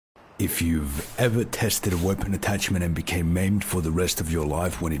If you've ever tested a weapon attachment and became maimed for the rest of your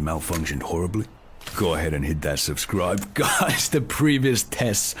life when it malfunctioned horribly, go ahead and hit that subscribe. Guys, the previous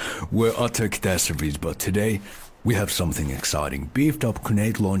tests were utter catastrophes, but today we have something exciting. Beefed up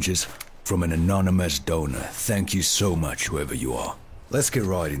grenade launchers from an anonymous donor. Thank you so much, whoever you are. Let's get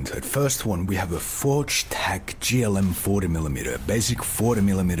right into it. First one, we have a Forged Tac GLM 40mm, basic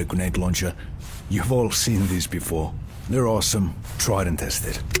 40mm grenade launcher. You've all seen these before. They're awesome, tried and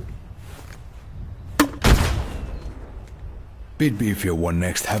tested. Bit beefier one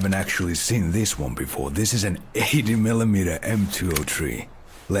next, haven't actually seen this one before. This is an 80mm M203.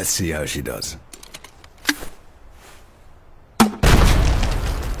 Let's see how she does.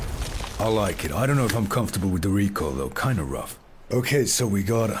 I like it. I don't know if I'm comfortable with the recoil though, kinda rough. Okay, so we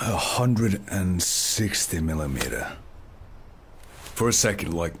got 160mm. For a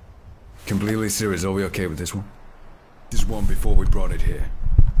second, like, completely serious, are we okay with this one? This one before we brought it here.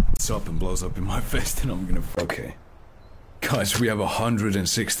 It's up and blows up in my face, and I'm gonna... Okay. Guys, we have a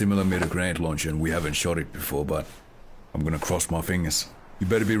 160mm grenade launcher and we haven't shot it before, but I'm gonna cross my fingers. You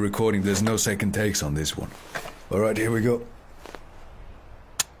better be recording, there's no second takes on this one. Alright, here we go.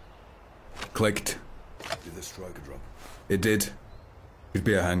 Clicked. Did the striker drop? It did. Could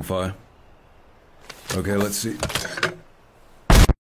be a hang fire. Okay, let's see.